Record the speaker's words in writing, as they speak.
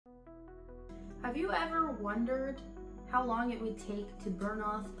Have you ever wondered how long it would take to burn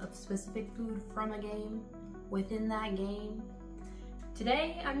off a specific food from a game within that game?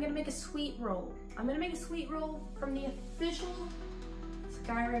 Today, I'm gonna make a sweet roll. I'm gonna make a sweet roll from the official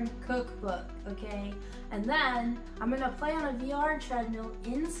Skyrim cookbook, okay? And then I'm gonna play on a VR treadmill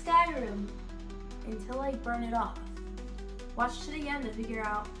in Skyrim until I burn it off. Watch to the end to figure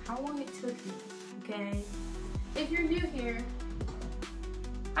out how long it took me, okay? If you're new here,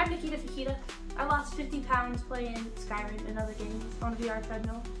 I'm Nikita Fakita. I lost 50 pounds playing Skyrim and other games on a VR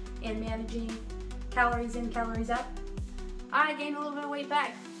treadmill and managing calories in, calories out. I gained a little bit of weight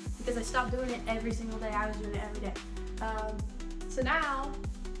back because I stopped doing it every single day. I was doing it every day. So now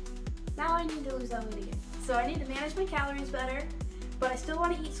I need to lose that weight again. So I need to manage my calories better, but I still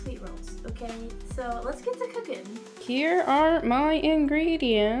want to eat sweet rolls, okay? So let's get to cooking. Here are my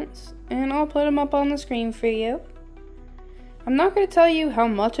ingredients, and I'll put them up on the screen for you. I'm not going to tell you how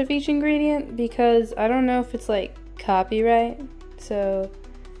much of each ingredient because I don't know if it's like copyright. So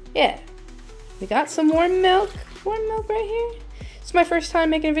yeah, we got some warm milk right here. It's my first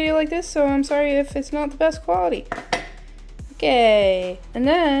time making a video like this, so I'm sorry if it's not the best quality. Okay, and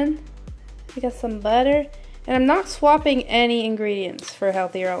then we got some butter, and I'm not swapping any ingredients for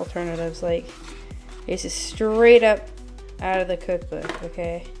healthier alternatives. Like, this is straight up out of the cookbook,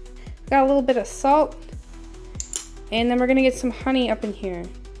 okay? Got a little bit of salt. And then we're gonna get some honey up in here.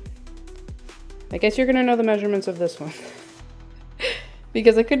 I guess you're gonna know the measurements of this one.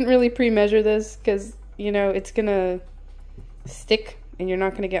 Because I couldn't really pre-measure this because, you know, it's gonna stick and you're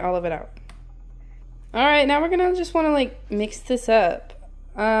not gonna get all of it out. Alright, now we're gonna just wanna like mix this up.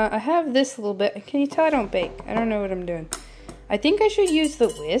 I have this a little bit. Can you tell I don't bake? I don't know what I'm doing. I think I should use the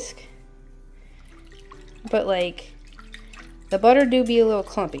whisk. But like, the butter do be a little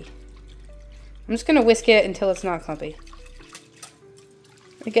clumpy. I'm just gonna whisk it until it's not clumpy.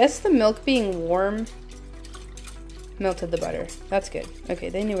 I guess the milk being warm melted the butter. That's good. Okay,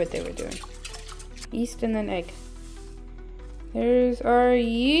 they knew what they were doing. Yeast and then egg. There's our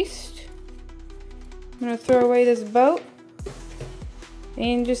yeast. I'm gonna throw away this boat.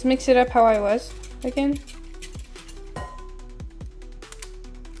 And just mix it up how I was again.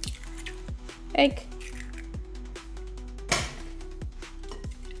 Egg.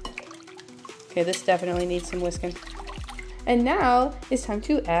 Okay, this definitely needs some whisking. And now it's time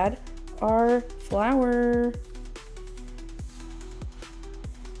to add our flour.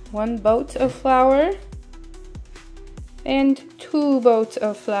 1 boat of flour and 2 boats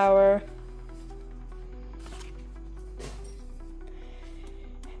of flour.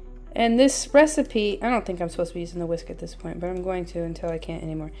 And this recipe, I don't think I'm supposed to be using the whisk at this point, but I'm going to until I can't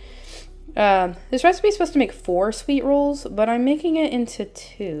anymore. This recipe is supposed to make 4 sweet rolls, but I'm making it into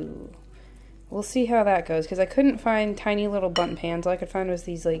 2. We'll see how that goes, because I couldn't find tiny little bundt pans. All I could find was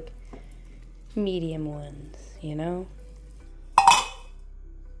these, like, medium ones, you know?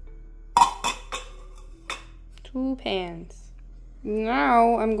 2 pans.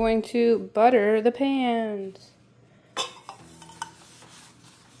 Now I'm going to butter the pans.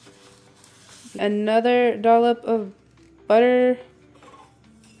 Another dollop of butter.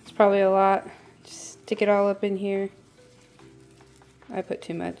 It's probably a lot. Just stick it all up in here. I put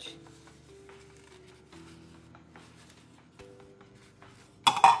too much.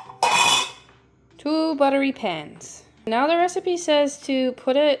 Two buttery pans. Now the recipe says to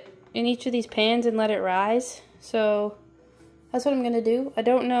put it in each of these pans and let it rise. So that's what I'm gonna do. I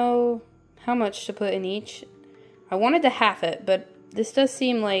don't know how much to put in each. I wanted to half it, but this does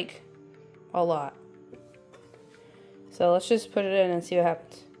seem like a lot. So let's just put it in and see what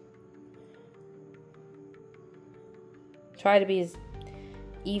happens. Try to be as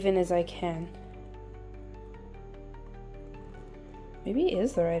even as I can. Maybe it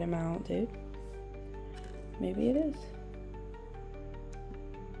is the right amount, dude. Maybe it is.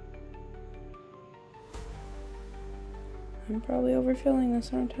 I'm probably overfilling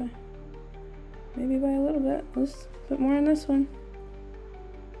this, aren't I? Maybe by a little bit. Let's put more in this one.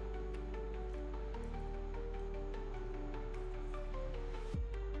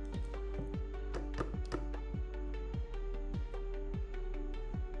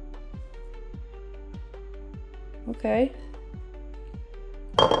 Okay.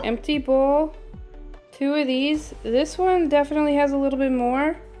 Empty bowl. 2 of these. This one definitely has a little bit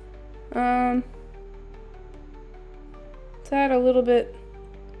more. Let's add a little bit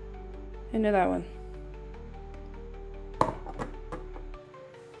into that one.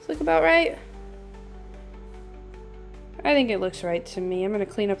 Does look about right? I think it looks right to me. I'm going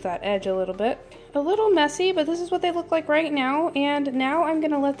to clean up that edge a little bit. A little messy, but this is what they look like right now. And now I'm going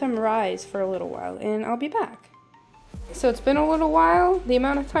to let them rise for a little while, and I'll be back. So it's been a little while, the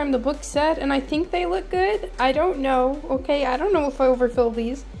amount of time the book said, and I think they look good. I don't know, okay? I don't know if I overfilled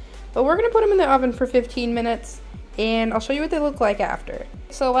these. But we're gonna put them in the oven for 15 minutes, and I'll show you what they look like after.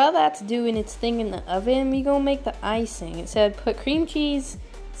 So while that's doing its thing in the oven, we gonna make the icing. It said put cream cheese,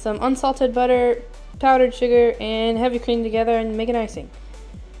 some unsalted butter, powdered sugar, and heavy cream together and make an icing.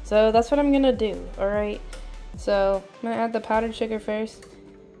 So that's what I'm gonna do, alright? So I'm gonna add the powdered sugar first.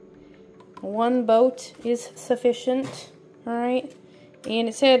 1 boat is sufficient, alright? And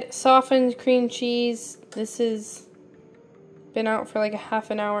it said softened cream cheese. This has been out for like a half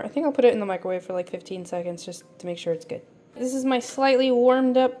an hour. I think I'll put it in the microwave for like 15 seconds just to make sure it's good. This is my slightly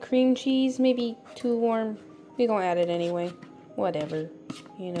warmed up cream cheese, maybe too warm. We're gonna add it anyway. Whatever,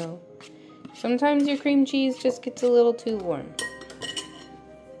 you know. Sometimes your cream cheese just gets a little too warm.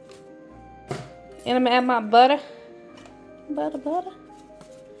 And I'm gonna add my butter. Butter.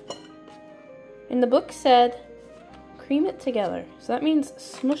 And the book said, cream it together. So that means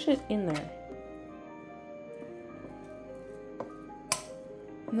smush it in there.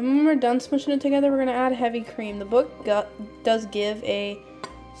 And then when we're done smushing it together, we're gonna add heavy cream. The book does give a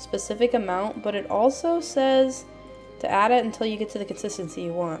specific amount, but it also says to add it until you get to the consistency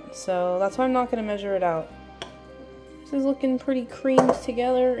you want. So that's why I'm not gonna measure it out. This is looking pretty creamed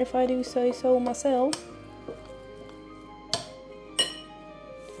together, if I do say so myself.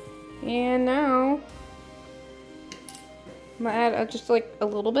 And now, I'm gonna add just like a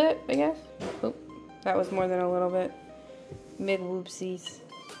little bit, I guess. Oh, that was more than a little bit. Mid-whoopsies.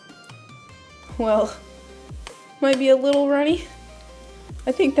 Well, might be a little runny.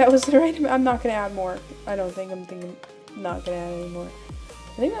 I think that was the right amount. I'm not gonna add more. I don't think. I'm thinking not gonna add any more.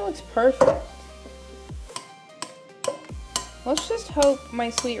 I think that looks perfect. Let's just hope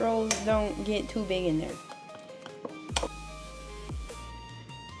my sweet rolls don't get too big in there.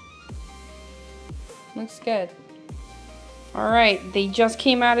 Looks good. Alright, they just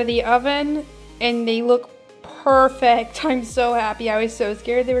came out of the oven and they look perfect. I'm so happy. I was so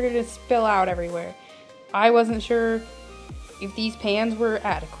scared they were going to spill out everywhere. I wasn't sure if these pans were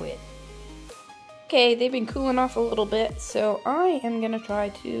adequate. Okay, they've been cooling off a little bit, so I am going to try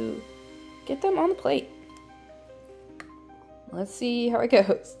to get them on the plate. Let's see how it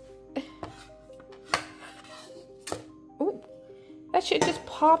goes. Ooh, that shit just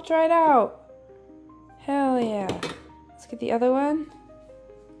popped right out. Hell yeah. Let's get the other one.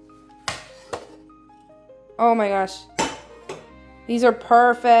 Oh my gosh. These are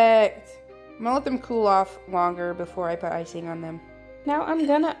perfect. I'm gonna let them cool off longer before I put icing on them. Now I'm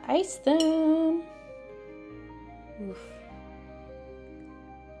gonna ice them. Oof.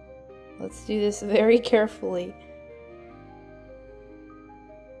 Let's do this very carefully.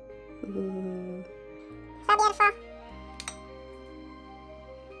 Ooh. So beautiful.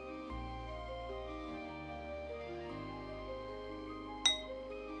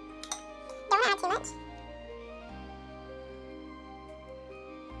 Don't add too much.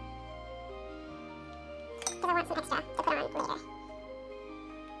 Because I want some extra to put on later.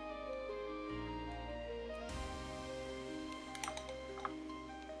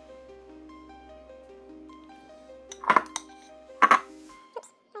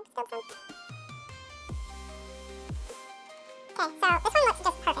 Okay, so this one looks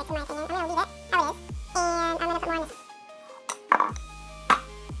just perfect in my opinion. I'm gonna leave it how it is, and I'm gonna put more on this.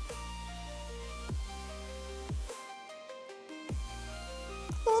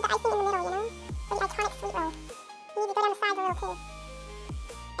 You need the icing in the middle, you know? For the iconic sweet roll. You need to go down the sides a little too.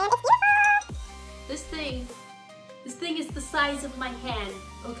 And it's beautiful! This thing is the size of my hand,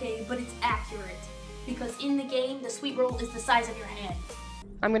 okay? But it's accurate. Because in the game, the sweet roll is the size of your hand.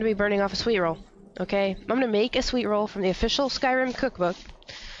 I'm gonna be burning off a sweet roll, okay? I'm gonna make a sweet roll from the official Skyrim cookbook,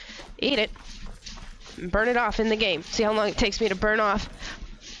 eat it, and burn it off in the game. See how long it takes me to burn off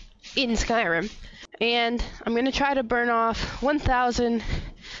in Skyrim. And I'm gonna try to burn off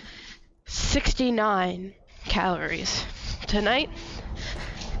 1,069 calories tonight.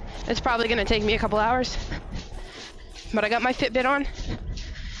 It's probably gonna take me a couple hours, but I got my Fitbit on,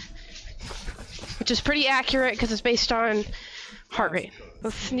 which is pretty accurate because it's based on heart rate. So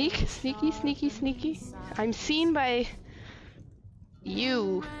sneaky. I'm seen by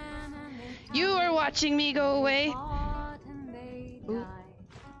you. You are watching me go away. Ooh.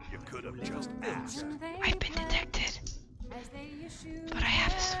 You could have just asked. I've been detected, but I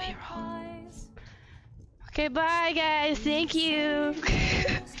have a sweet roll. Okay, bye guys. Thank you.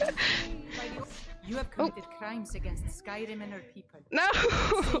 You have committed crimes against Skyrim and her people. No.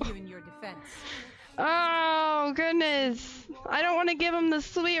 I say you in your defense. Oh goodness! I don't want to give him the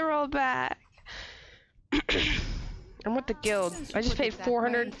sweet roll back. I'm with the guild. I just paid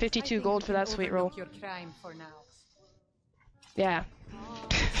 452 gold for that sweet roll. Your crime for now. Yeah.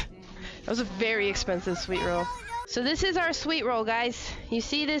 That was a very expensive sweet roll. So this is our sweet roll, guys. You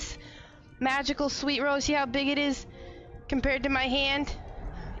see this magical sweet roll? See how big it is compared to my hand?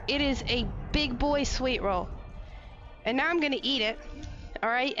 It is a big boy sweet roll. And now I'm gonna eat it.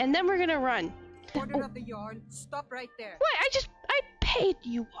 Alright, and then we're gonna run. Order of the Jarl, stop right there. What? I paid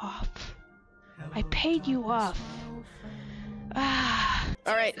you off. I paid you off. Ah.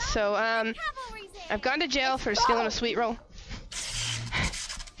 Alright, so, I've gone to jail for stealing a sweet roll.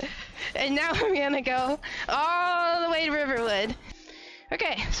 And now I'm gonna go all the way to Riverwood.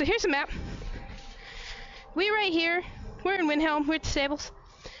 Okay, so here's the map. We right here. We're in Windhelm. We're at the stables.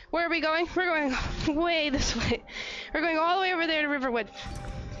 Where are we going? We're going way this way. We're going all the way over there to Riverwood.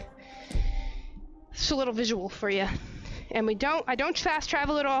 Just a little visual for you. And I don't fast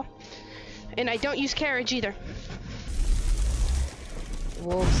travel at all. And I don't use carriage either.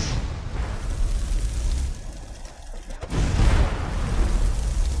 Wolves.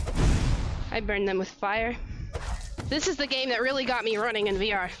 I burned them with fire. This is the game that really got me running in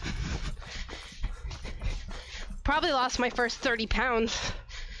VR. Probably lost my first 30 pounds.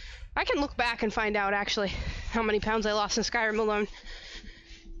 I can look back and find out actually how many pounds I lost in Skyrim alone.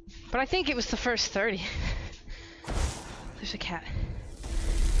 But I think it was the first 30. There's a cat.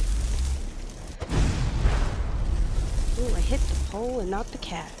 Ooh, I hit the pole and not the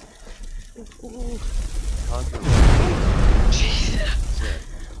cat. Ooh.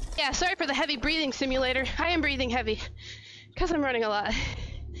 Yeah, sorry for the heavy breathing simulator. I am breathing heavy because I'm running a lot.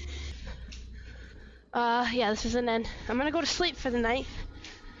 Yeah, this is an end. I'm gonna go to sleep for the night.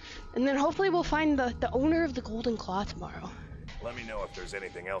 And then hopefully we'll find the owner of the golden claw tomorrow. Let me know if there's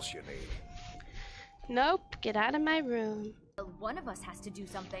anything else you need. Nope, get out of my room. Well, one of us has to do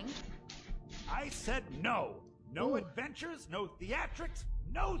something. I said no. No adventures, no theatrics,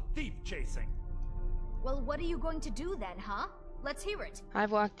 no thief chasing. Well, what are you going to do then, huh? Let's hear it.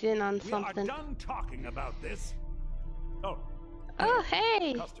 I've walked in on We something. are done talking about this. Oh. Oh,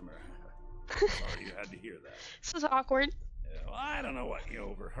 hey! Customer. Sorry you had to hear that. This is awkward. Well, I don't know what you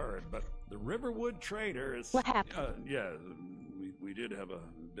overheard, but the Riverwood Trader is... What happened? Yeah, we did have a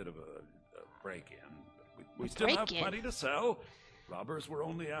bit of a break-in. We still have plenty to sell. Robbers were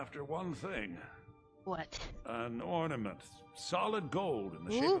only after one thing. What? An ornament. Solid gold in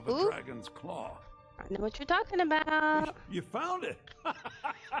the shape of a dragon's claw. I know what you're talking about. You found it!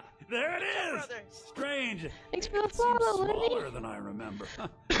 There it is! Strange. Thanks for the It seems follow, smaller than I remember.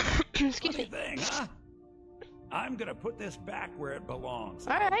 Excuse me. Thing, huh? I'm gonna put this back where it belongs.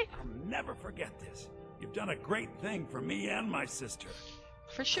 Alright. I'll never forget this. You've done a great thing for me and my sister.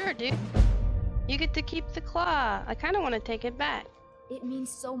 For sure, dude. You get to keep the claw. I kind of want to take it back. It means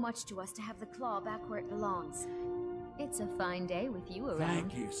so much to us to have the claw back where it belongs. It's a fine day with you around.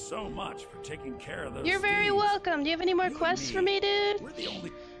 Thank you so much for taking care of those You're very thieves. welcome. Do you have any more quests for me, dude? We're the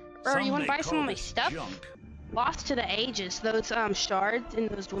only... Or you want may to buy some call of my this stuff? junk. Lost to the Ages, those shards in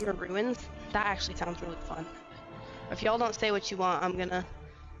those Dwemer ruins. That actually sounds really fun. If y'all don't say what you want,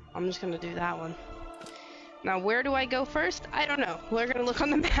 I'm just gonna do that one. Now, where do I go first? I don't know. We're gonna look on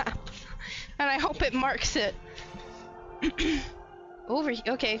the map, and I hope it marks it.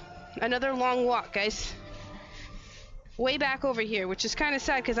 Okay, another long walk, guys. Way back over here, which is kind of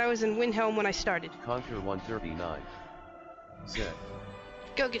sad because I was in Windhelm when I started. Conquer 139. Zed.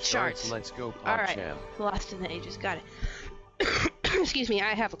 Go get shards. Let's go, Pop Alright, Champ. Lost in the Ages, got it. Excuse me,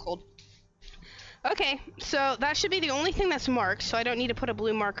 I have a cold. Okay, so that should be the only thing that's marked, so I don't need to put a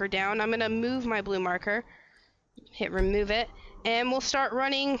blue marker down. I'm gonna move my blue marker, hit remove it, and we'll start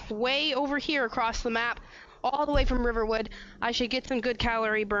running way over here across the map, all the way from Riverwood. I should get some good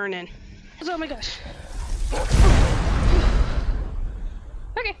calorie burn in. Oh my gosh.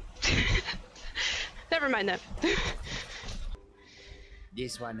 Okay. Never mind that.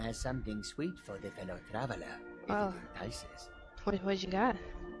 This one has something sweet for the fellow traveler, if Oh. it entices. What you got?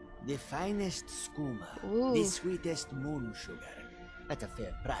 The finest skooma, Ooh. the sweetest moon sugar, at a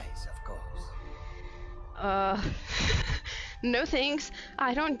fair price, of course. No thanks.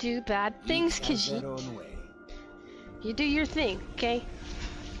 I don't do bad things, Each has cause their own way. you do your thing, okay?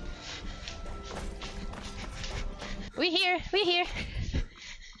 We here.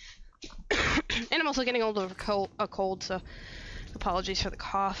 And I'm also getting over a cold, so apologies for the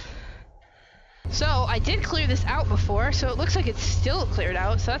cough. So, I did clear this out before, so it looks like it's still cleared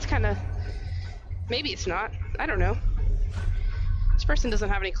out, so that's kind of... Maybe it's not. I don't know. This person doesn't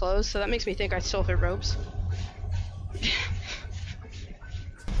have any clothes, so that makes me think I stole her robes.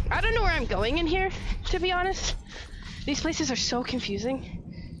 I don't know where I'm going in here, to be honest. These places are so confusing.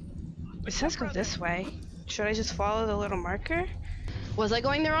 It says go this way. Should I just follow the little marker? Was I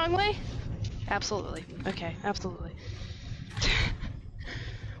going the wrong way? Absolutely. Okay, absolutely.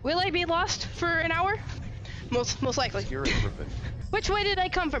 Will I be lost for an hour? Most likely. Which way did I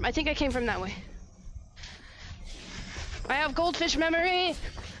come from? I think I came from that way. I have goldfish memory.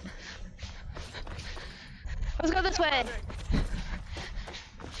 Let's go this way.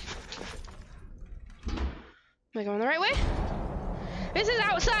 Am I going the right way? This is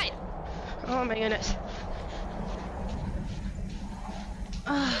outside. Oh my goodness.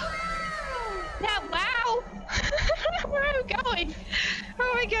 Yeah, wow. I don't know where I'm going.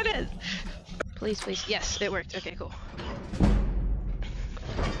 Oh my goodness. Please, please. Yes, it worked. Okay, cool.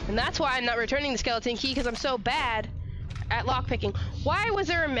 And that's why I'm not returning the skeleton key, because I'm so bad at lockpicking. Why was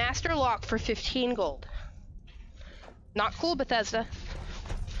there a master lock for 15 gold? Not cool, Bethesda.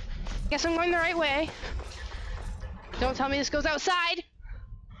 Guess I'm going the right way. Don't tell me this goes outside.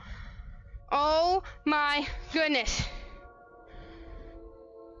 Oh my goodness.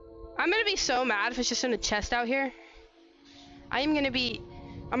 I'm gonna be so mad if it's just in a chest out here. I'm gonna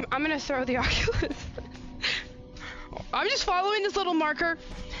throw the Oculus. I'm just following this little marker.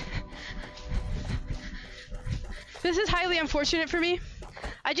 This is highly unfortunate for me.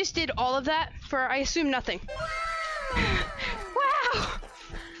 I just did all of that for, I assume, nothing. Wow!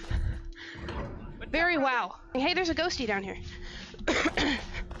 Very wow. Hey, there's a ghostie down here.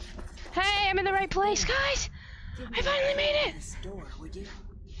 Hey, I'm in the right place, guys! I finally made it!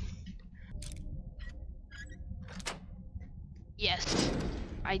 Yes.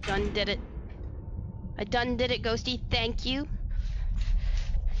 I done did it. I done did it, ghostie. Thank you.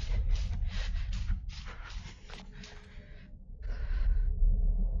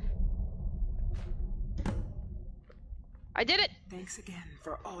 I did it! Thanks again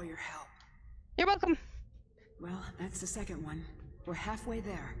for all your help. You're welcome. Well, that's the second one. We're halfway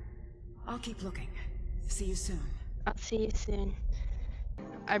there. I'll keep looking. See you soon. I'll see you soon.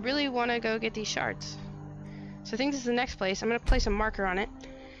 I really want to go get these shards. So I think this is the next place. I'm going to place a marker on it.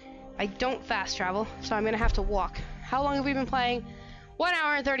 I don't fast travel, so I'm going to have to walk. How long have we been playing? 1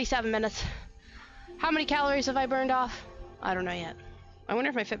 hour and 37 minutes. How many calories have I burned off? I don't know yet. I wonder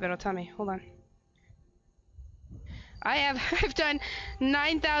if my Fitbit will tell me. Hold on. I've done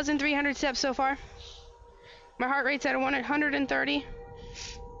 9,300 steps so far. My heart rate's at 130.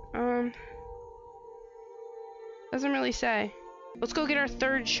 Doesn't really say. Let's go get our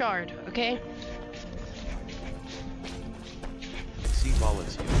third shard, okay? See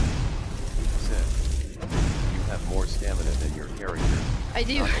volunteer. Said, you have more stamina than your character. I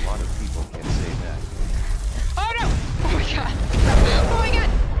do. Not a lot of people can say that. Oh no! Oh my god! Oh my god!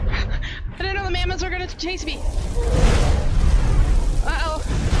 I didn't know the mammoths were gonna chase me. Uh-oh.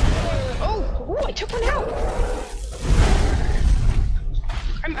 Oh! Ooh, I took one out!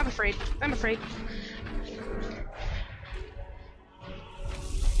 I'm afraid. I'm afraid.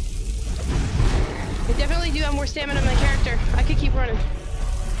 I definitely do have more stamina than my character. I could keep running.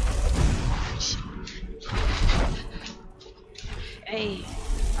 Hey,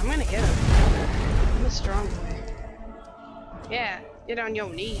 I'm gonna get him. I'm a strong boy. Yeah, get on your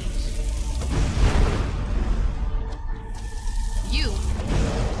knees. You!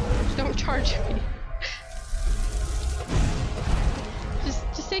 Don't charge me.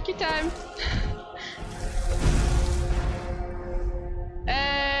 Just take your time.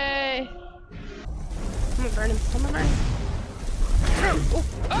 Hey! I'm gonna burn him. I'm gonna burn him. Oh!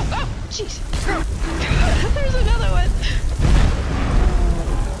 Oh! Oh! Jeez! There's another one!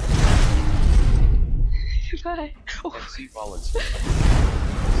 Goodbye. Oh. MC volunteer.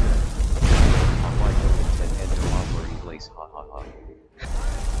 Online open 10 and no operating place. Ha ha ha.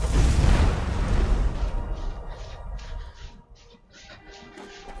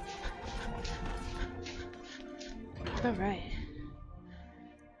 Alright.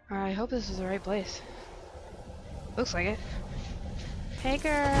 I hope this is the right place. Looks like it. Hey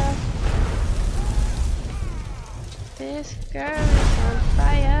girl! This girl is on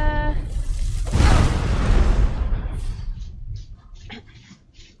fire!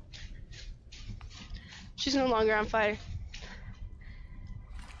 She's no longer on fire.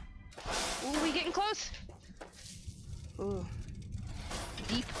 Ooh, we getting close? Ooh.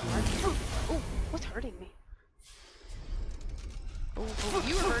 Deep market. Oh, what's hurting me? Oh,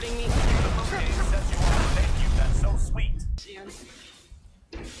 you were hurting me. Okay, says you want to thank you. That's so sweet.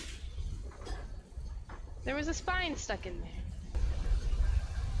 There was a spine stuck in there.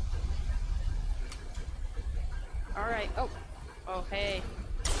 Alright. Oh. Oh, hey.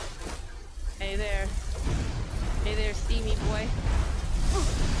 Hey there. Hey there, steamy boy.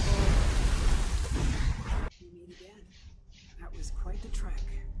 We meet again. That was quite the trek.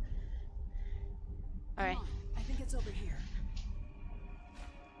 Alright. I think it's over here.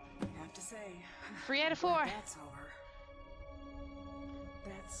 I have to say, 3 out of 4. That's over.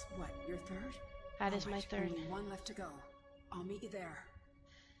 That's That's what, your third? That is my third. Only one left to go. I'll meet you there.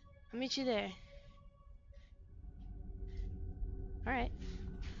 I'll meet you there. Alright.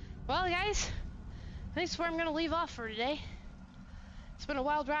 Well, guys, I think that's where I'm gonna leave off for today. It's been a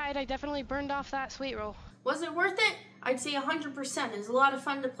wild ride. I definitely burned off that sweet roll. Was it worth it? I'd say 100%. It was a lot of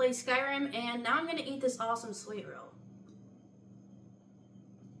fun to play Skyrim, and now I'm gonna eat this awesome sweet roll.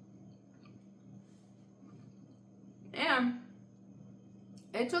 And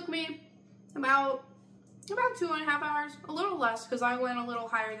it took me about 2.5 hours, a little less, because I went a little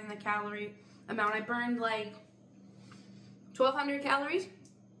higher than the calorie amount. I burned like 1,200 calories,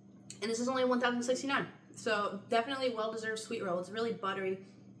 and this is only 1,069. So definitely well-deserved sweet roll. It's really buttery,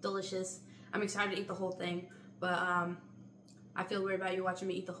 delicious. I'm excited to eat the whole thing, but I feel weird about you watching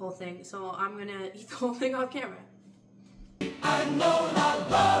me eat the whole thing, so I'm gonna eat the whole thing off camera. I know how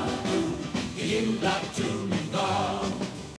love you, give that to me.